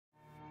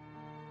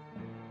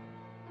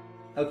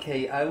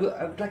Okay, I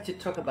would like to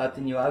talk about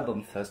the new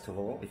album first of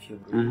all, if you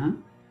agree. Uh-huh.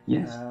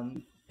 Yes.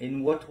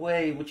 In what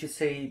way would you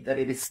say that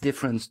it is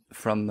different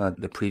from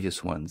the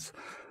previous ones?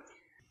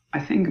 I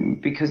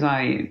think because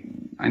I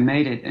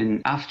made it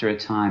in after a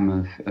time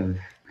of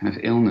kind of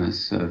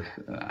illness.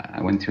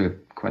 I went through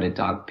quite a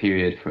dark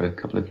period for a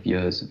couple of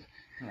years of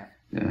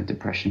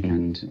depression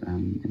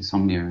and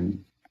insomnia,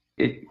 and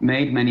it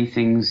made many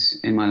things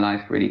in my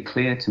life really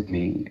clear to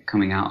me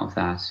coming out of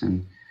that.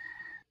 And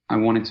I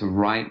wanted to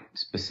write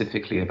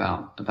specifically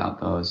about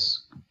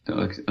those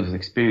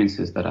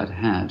experiences that I'd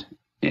had.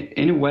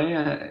 In a way,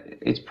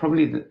 it's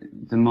probably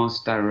the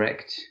most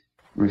direct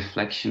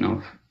reflection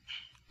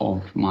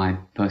of my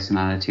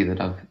personality that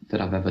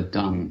I've ever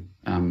done,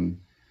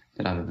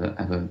 that I've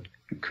ever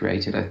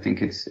created. I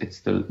think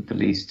it's the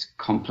least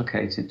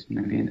complicated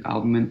maybe an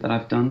album that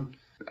I've done.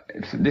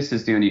 This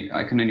is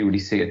I can only really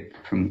see it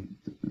from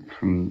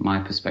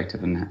my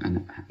perspective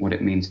and what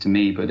it means to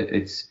me. But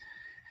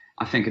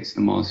I think it's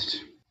the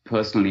most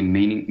personally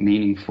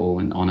meaningful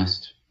and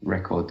honest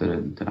record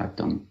that I've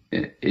done.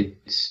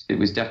 It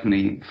was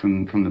definitely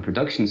from the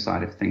production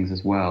side of things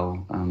as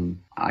well.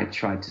 I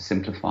tried to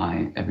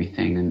simplify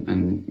everything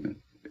and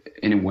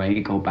in a way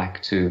go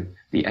back to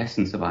the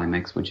essence of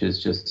IAMX, which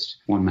is just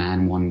one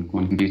man, one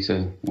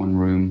computer, one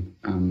room.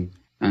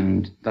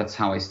 And that's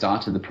how I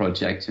started the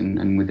project.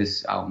 And with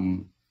this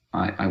album,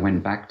 I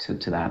went back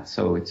to that.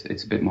 So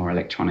it's a bit more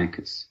electronic.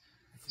 It's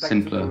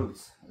simpler.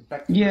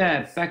 Back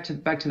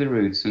to the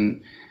roots.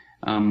 And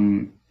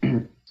I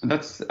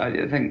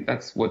think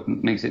that's what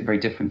makes it very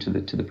different to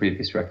the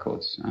previous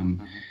records.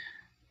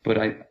 But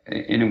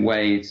in a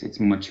way, it's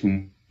much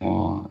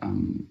more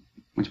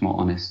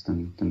honest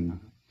than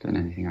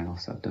anything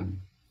else I've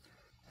done.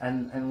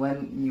 And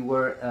when you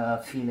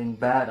were feeling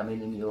bad, I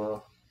mean, in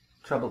your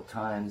troubled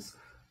times,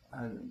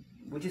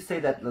 would you say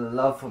that the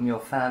love from your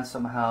fans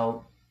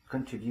somehow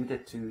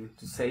contributed to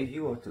save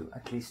you, or to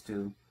at least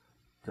to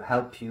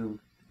help you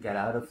get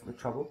out of the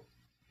trouble?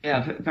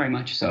 Yeah, very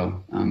much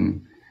so.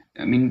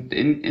 I mean,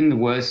 in the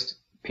worst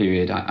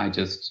period, I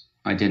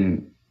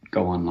didn't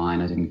go online.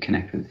 I didn't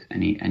connect with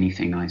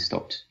anything. I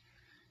stopped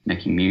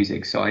making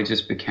music. So I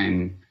just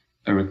became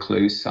a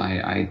recluse.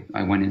 I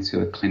went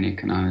into a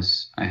clinic and I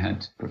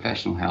had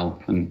professional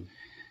help. And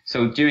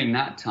so during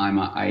that time,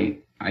 I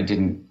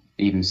didn't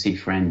even see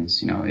friends.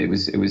 You know, it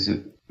was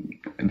a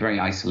very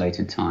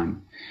isolated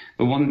time.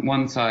 But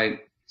once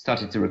I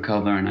started to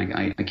recover and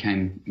I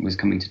was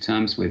coming to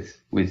terms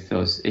with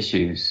those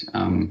issues,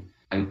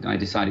 I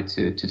decided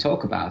to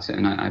talk about it,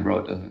 and I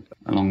wrote a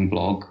long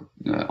blog,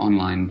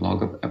 online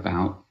blog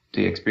about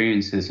the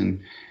experiences,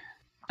 and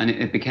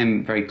it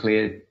became very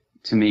clear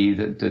to me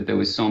that there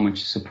was so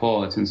much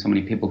support and so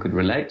many people could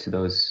relate to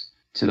those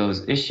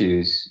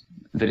issues,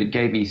 that it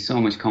gave me so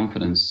much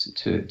confidence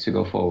to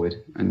go forward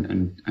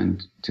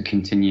and to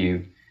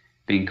continue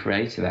being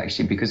creative,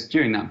 actually, because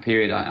during that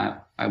period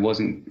I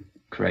wasn't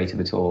creative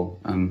at all.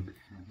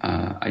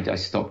 I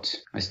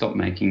stopped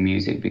making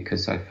music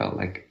because I felt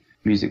like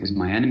music was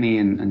my enemy,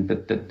 and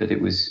that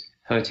it was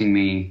hurting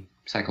me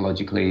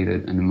psychologically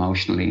and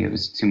emotionally. It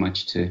was too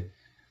much to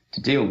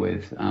deal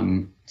with.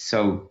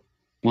 So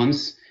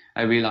once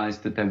I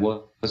realized that there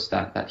was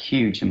that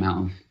huge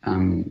amount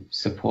of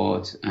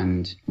support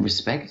and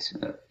respect,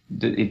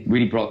 that it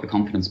really brought the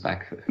confidence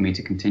back for me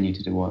to continue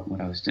to do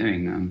what I was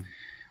doing.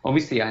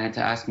 Obviously, I had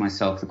to ask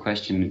myself the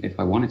question if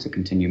I wanted to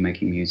continue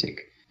making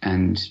music,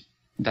 and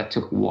that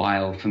took a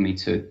while for me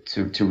to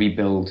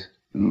rebuild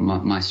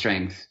my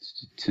strength,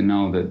 to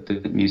know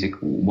that music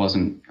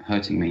wasn't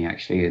hurting me.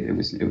 Actually, it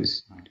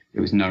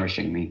was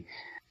nourishing me.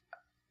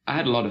 I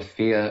had a lot of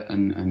fear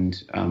and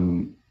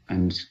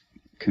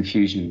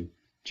confusion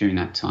during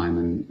that time,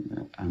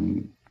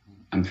 and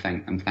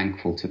I'm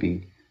thankful to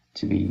be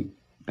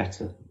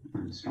better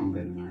and stronger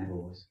than I ever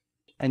was.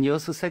 And you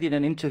also said in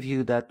an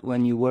interview that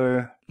when you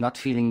were not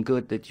feeling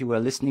good, that you were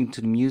listening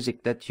to the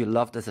music that you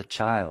loved as a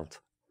child.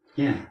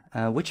 Yeah.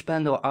 Which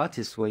band or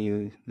artist were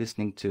you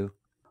listening to?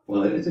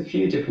 Well, there's a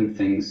few different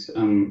things.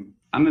 I'm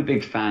a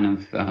big fan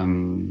of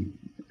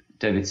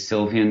David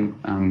Sylvian.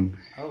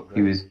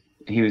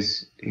 He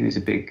was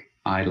a big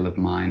idol of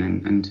mine,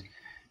 and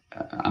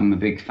I'm a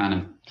big fan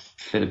of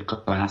Philip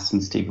Glass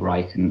and Steve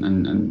Reich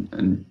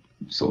and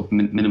sort of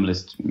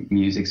minimalist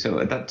music. So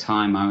at that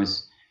time,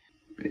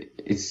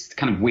 it's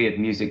kind of weird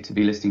music to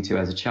be listening to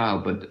as a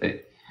child, but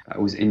I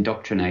was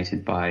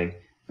indoctrinated by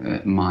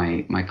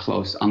my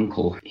close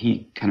uncle.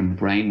 He kind of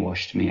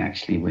brainwashed me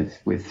actually with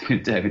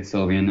David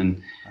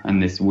Sylvian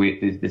and this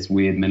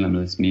weird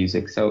minimalist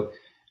music. So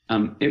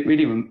it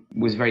really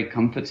was very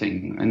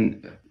comforting,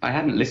 and I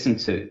hadn't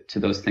listened to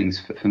those things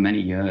for many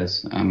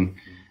years, and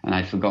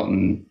I'd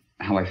forgotten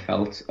how I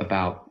felt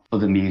about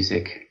other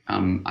music.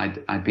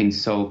 I'd been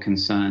so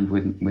concerned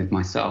with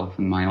myself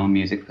and my own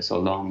music for so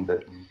long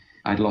that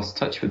I'd lost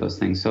touch with those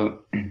things. So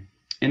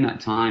in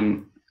that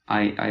time,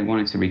 I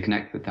wanted to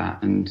reconnect with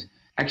that. And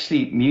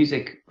actually,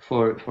 music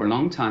for a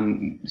long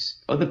time,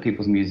 other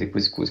people's music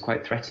was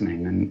quite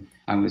threatening, and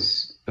I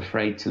was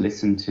afraid to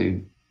listen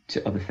to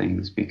to other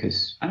things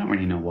because I don't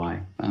really know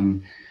why.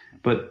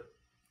 But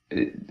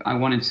I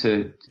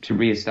wanted to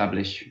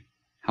reestablish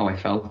how I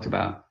felt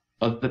about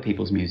other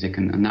people's music,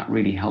 and that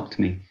really helped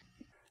me.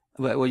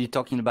 Were you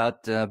talking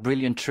about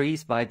Brilliant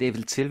Trees by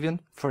David Sylvian,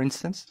 for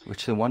instance,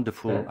 which is a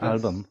wonderful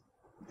album?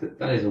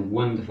 That is a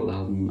wonderful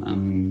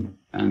album,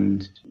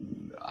 and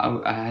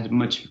I had a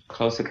much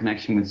closer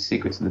connection with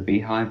Secrets of the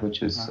Beehive,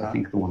 which was, I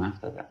think, the one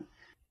after that.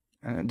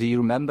 Do you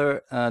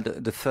remember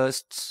the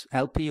first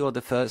LP or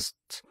the first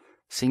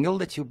single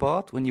that you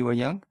bought when you were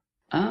young?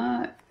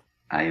 I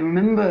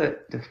remember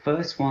the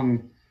first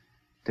one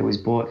that was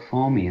bought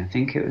for me. I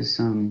think it was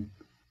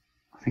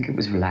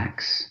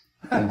Relax.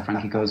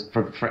 Frankie goes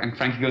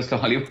to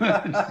Hollywood.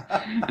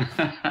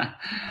 I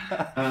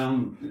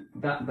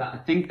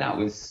think that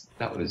was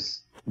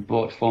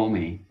bought for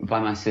me by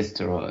my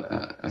sister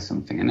or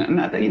something, and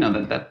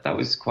that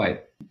was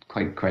quite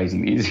crazy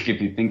music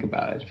if you think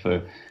about it.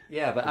 But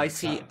I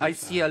see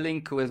a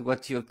link with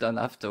what you've done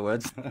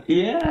afterwards.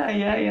 yeah.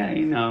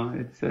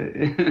 It's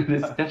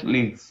there's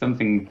definitely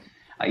something.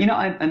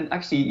 And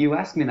actually, you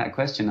asked me that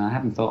question. I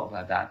haven't thought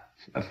about that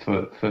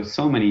for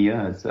so many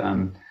years.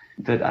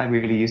 That I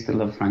really used to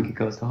love Frankie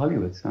Goes to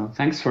Hollywood. So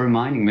thanks for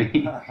reminding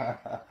me.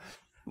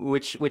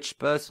 Which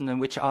person and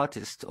which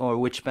artist or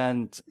which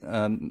band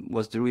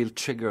was the real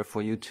trigger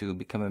for you to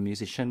become a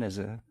musician as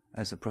a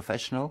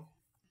professional?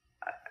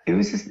 It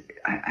was just,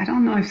 I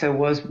don't know if there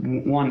was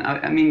one.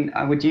 I mean,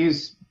 I would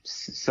use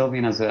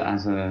Sylvian as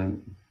a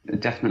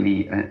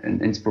definitely an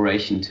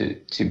inspiration to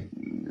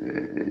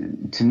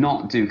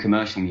not do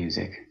commercial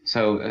music.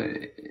 So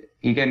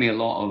he gave me a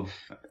lot of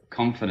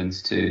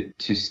confidence to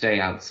stay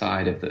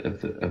outside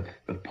of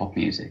pop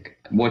music.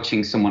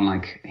 Watching someone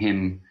like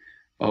him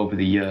over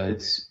the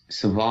years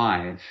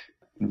survive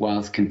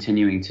whilst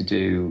continuing to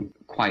do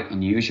quite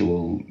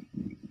unusual,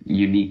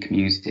 unique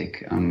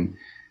music,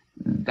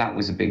 that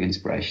was a big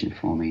inspiration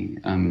for me.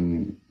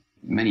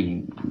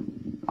 Many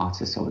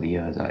artists over the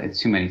years, it's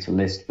too many to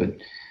list, but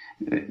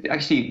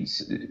actually,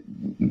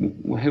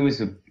 who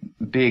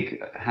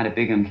had a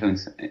big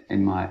influence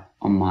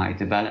on my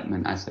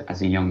development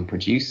as a young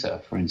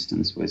producer, for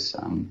instance, was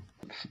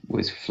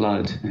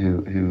Flood,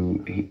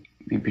 who he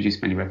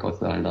produced many records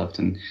that I loved,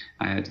 and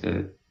I had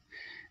a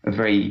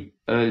very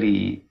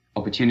early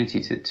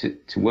opportunity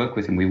to work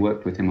with him. We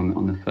worked with him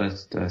on the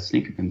first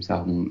Sneaker Pimps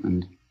album,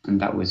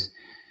 and that was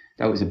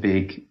a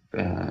big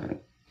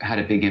had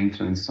a big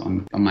influence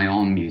on my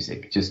own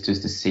music. Just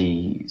to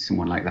see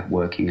someone like that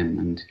working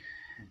and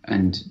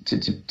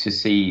to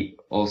see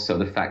also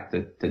the fact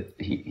that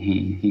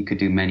he could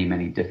do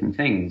many different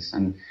things,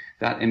 and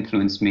that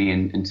influenced me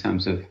in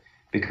terms of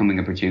becoming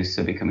a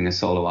producer, becoming a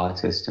solo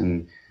artist,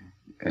 and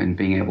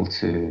being able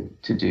to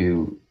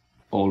do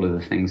all of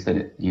the things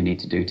that you need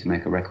to do to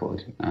make a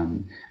record.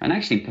 And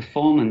actually,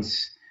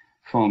 performance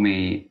for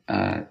me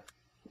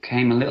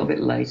came a little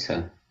bit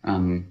later.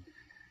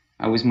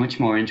 I was much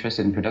more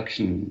interested in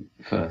production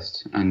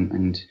first,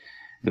 and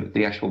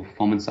the actual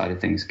performance side of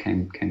things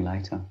came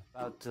later.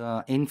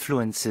 About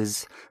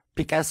influences,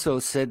 Picasso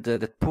said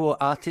that poor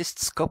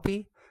artists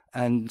copy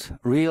and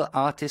real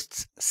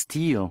artists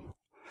steal.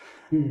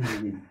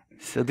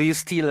 So do you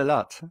steal a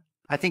lot?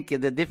 I think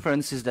the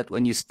difference is that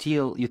when you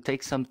steal, you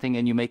take something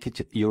and you make it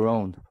your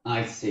own.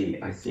 I see.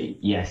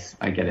 Yes,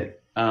 I get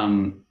it.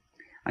 I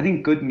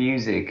think good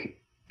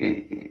music,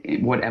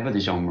 whatever the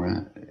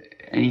genre,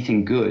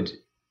 anything good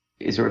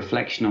is a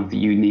reflection of the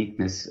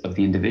uniqueness of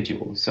the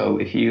individual. So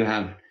if you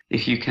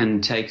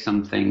can take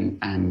something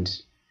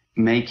and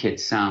make it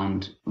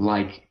sound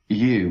like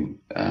you,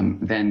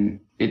 then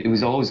it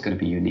was always going to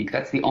be unique.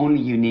 That's the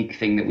only unique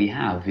thing that we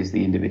have, is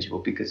the individual,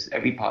 because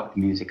every part of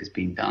the music has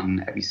been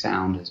done, every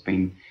sound has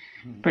been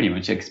pretty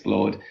much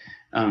explored.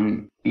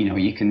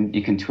 You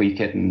can tweak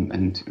it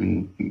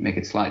and make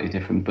it slightly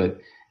different,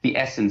 but the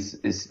essence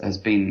has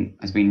been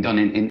done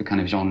in the kind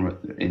of genre,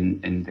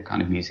 in the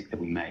kind of music that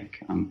we make.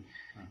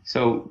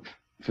 So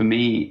for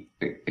me,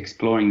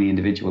 exploring the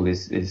individual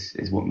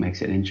is what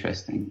makes it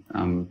interesting.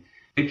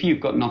 If you've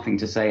got nothing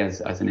to say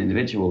as an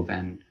individual,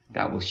 then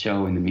that will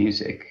show in the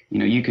music.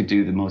 You could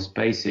do the most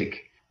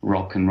basic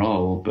rock and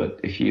roll, but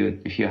if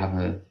you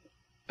have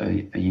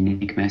a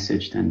unique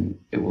message, then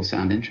it will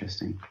sound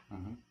interesting.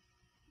 Mm-hmm.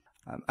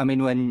 I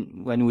mean,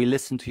 when we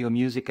listen to your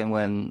music and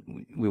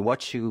when we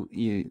watch you,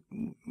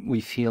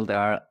 we feel there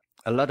are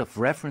a lot of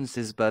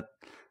references, but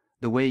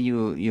the way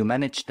you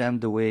manage them,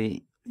 the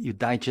way you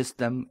digest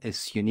them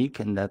is unique,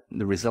 and that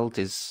the result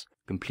is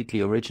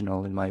completely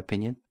original, in my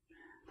opinion.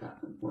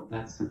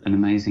 That's an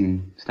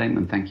amazing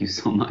statement. Thank you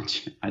so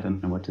much. I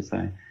don't know what to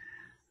say.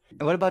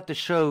 What about the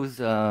shows?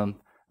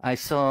 I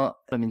saw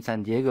them in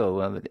San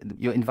Diego.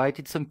 You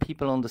invited some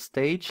people on the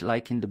stage,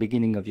 like in the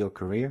beginning of your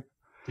career.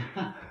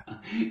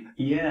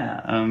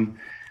 Yeah.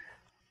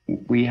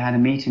 We had a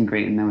meet and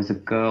greet, and there was a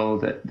girl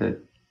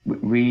that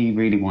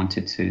really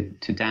wanted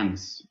to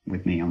dance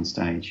with me on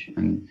stage,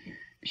 and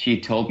she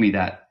told me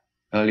that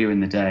earlier in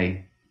the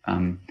day.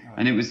 And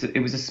it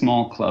was a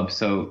small club,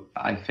 so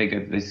I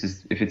figured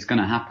if it's going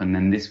to happen,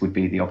 then this would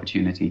be the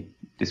opportunity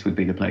this would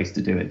be the place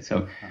to do it.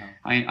 So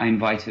I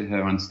invited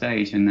her on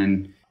stage, and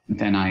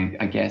then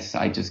I guess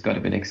I just got a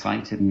bit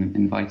excited and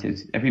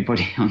invited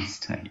everybody on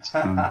stage.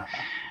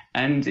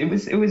 And it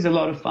was a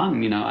lot of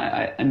fun, you know.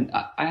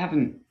 I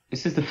haven't.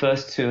 This is the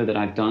first tour that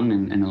I've done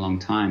in a long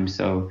time.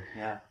 So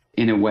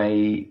in a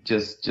way,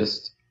 just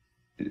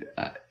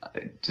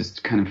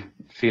kind of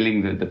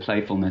feeling the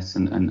playfulness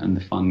and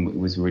the fun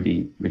was a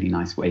really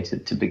nice way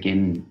to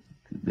begin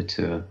the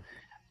tour.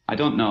 I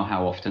don't know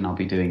how often I'll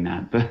be doing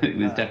that, but it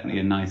was definitely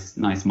a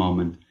nice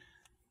moment.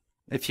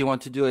 If you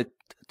want to do it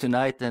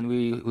tonight, then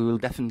we will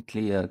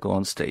definitely go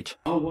on stage.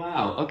 Oh,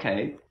 wow.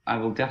 Okay. I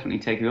will definitely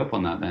take you up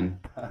on that then.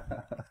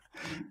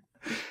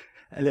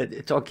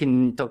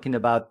 Talking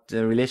about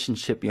the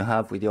relationship you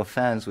have with your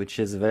fans, which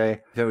is very,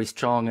 very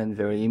strong and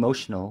very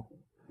emotional.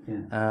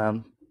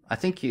 Yeah. I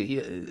think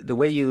the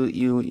way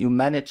you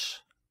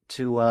manage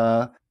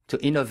to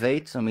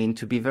innovate, I mean,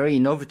 to be very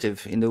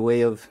innovative in the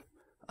way of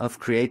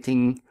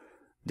creating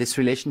this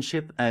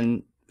relationship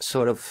and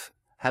sort of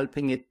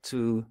helping it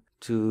to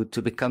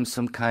become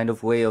some kind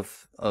of way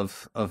of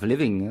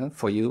living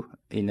for you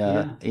in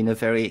a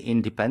very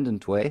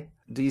independent way.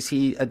 Do you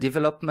see a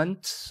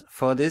development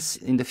for this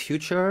in the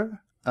future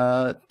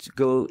to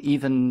go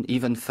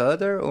even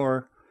further,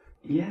 or?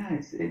 Yeah,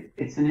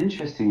 it's an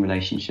interesting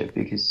relationship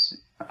because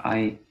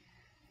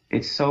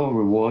it's so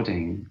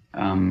rewarding.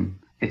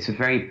 It's a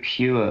very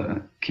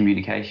pure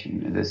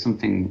communication. There's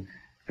something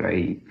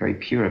very, very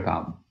pure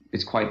about.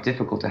 It's quite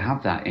difficult to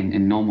have that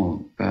in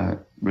normal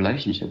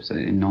relationships,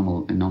 in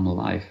normal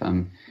life.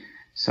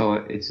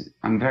 So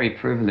I'm very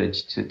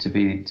privileged to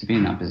be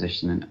in that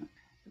position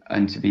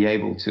and to be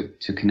able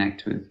to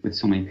connect with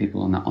so many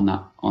people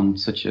on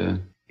such a.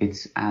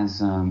 It's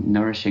as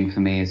nourishing for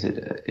me as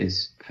it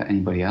is for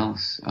anybody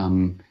else.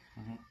 And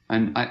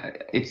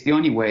it's the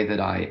only way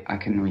that I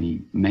can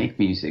really make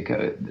music.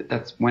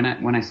 That's when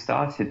I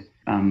started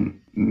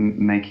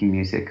making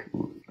music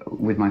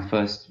with my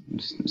first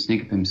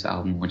Sneaker Pimps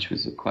album, which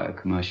was quite a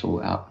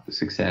commercial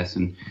success,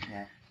 and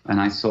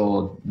I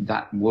saw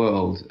that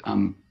world.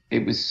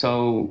 It was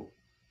so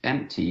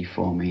empty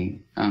for me.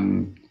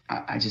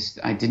 I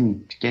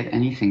didn't get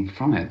anything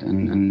from it,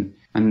 and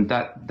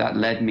that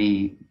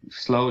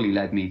slowly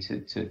led me to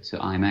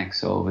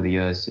IAMX over the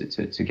years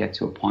to get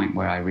to a point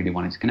where I really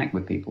wanted to connect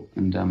with people.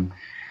 And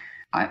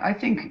I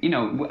think, you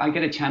know, I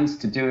get a chance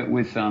to do it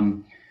with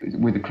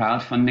the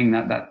crowdfunding.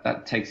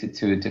 That takes it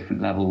to a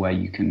different level where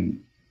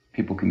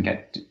people can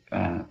get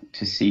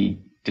to see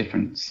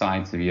different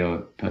sides of your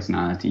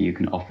personality. You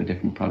can offer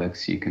different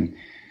products. You can,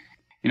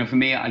 you know, for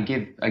me, I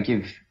give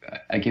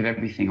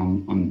everything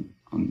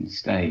on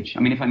stage. I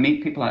mean, if I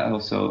meet people, I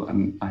also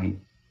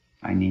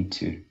I need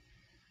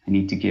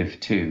to give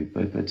too,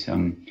 but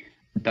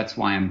that's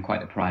why I'm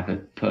quite a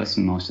private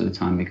person most of the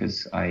time,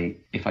 because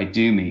if I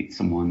do meet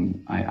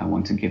someone, I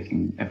want to give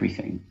them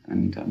everything,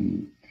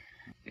 and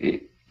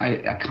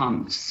I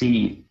can't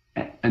see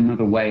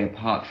another way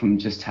apart from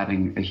just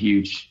having a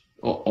huge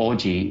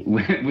orgy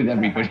with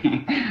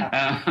everybody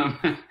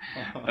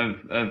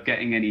of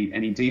getting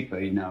any deeper,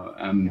 you know.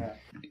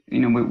 You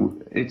know,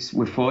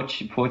 we're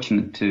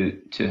fortunate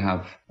to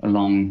have a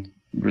long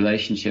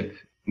relationship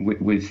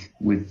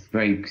with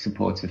very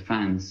supportive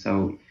fans.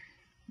 So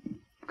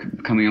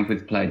coming up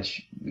with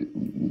Pledge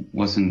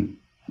wasn't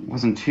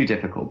too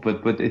difficult,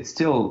 but it's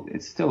still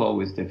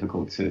always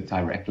difficult to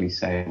directly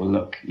say, well,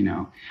 look, you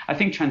know, I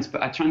think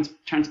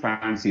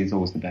transparency is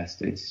always the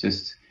best. It's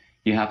just,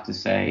 you have to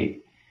say,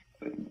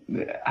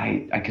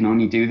 I can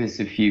only do this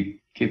if you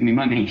give me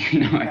money. You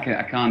know,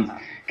 I can't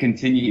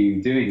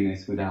continue doing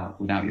this without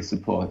your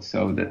support.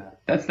 So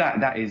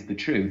that is the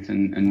truth,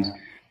 and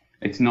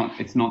it's not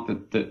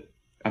that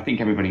I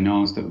think everybody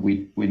knows that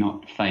we're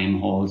not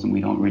fame whores, and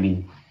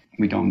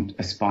we don't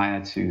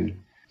aspire to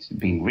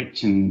being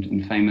rich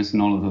and famous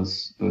and all of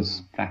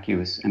those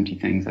vacuous, empty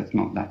things. That's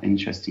not that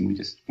interesting. We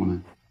just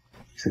want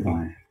to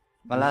survive.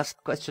 My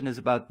last question is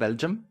about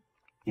Belgium.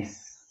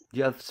 Yes. Do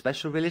you have a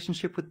special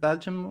relationship with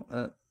Belgium?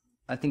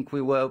 I think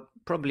we were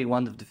probably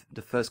one of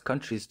the first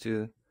countries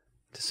to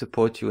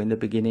support you in the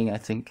beginning, I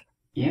think.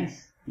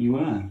 Yes, you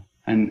were.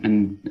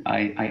 And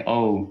I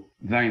owe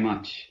very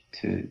much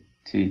to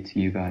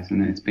you guys,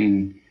 and it's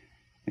been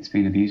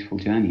a beautiful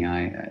journey.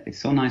 It's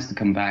so nice to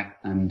come back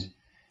and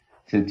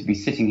to be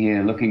sitting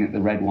here looking at the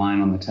red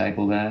wine on the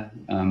table there,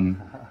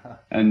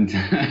 and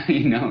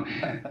you know,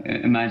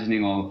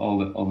 imagining all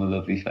the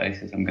lovely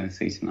faces I'm going to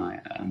see tonight.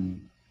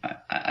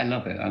 I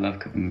love it. I love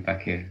coming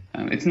back here.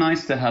 It's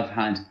nice to have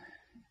had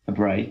a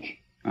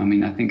break. I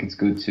mean, I think it's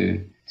good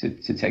to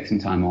take some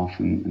time off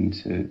and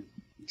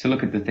to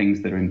look at the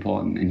things that are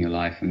important in your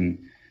life, and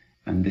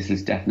this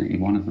is definitely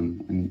one of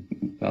them.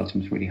 And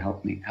Belgium's really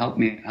helped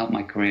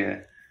my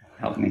career,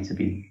 helped me to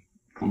be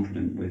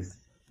confident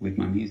with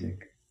my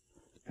music.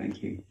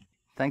 Thank you.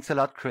 Thanks a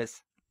lot,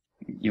 Chris.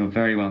 You're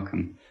very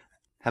welcome.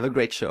 Have a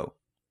great show.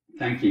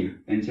 Thank you.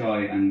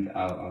 Enjoy, and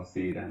I'll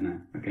see you there now.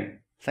 Okay.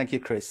 Thank you,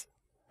 Chris.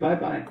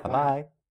 Bye-bye. Bye-bye.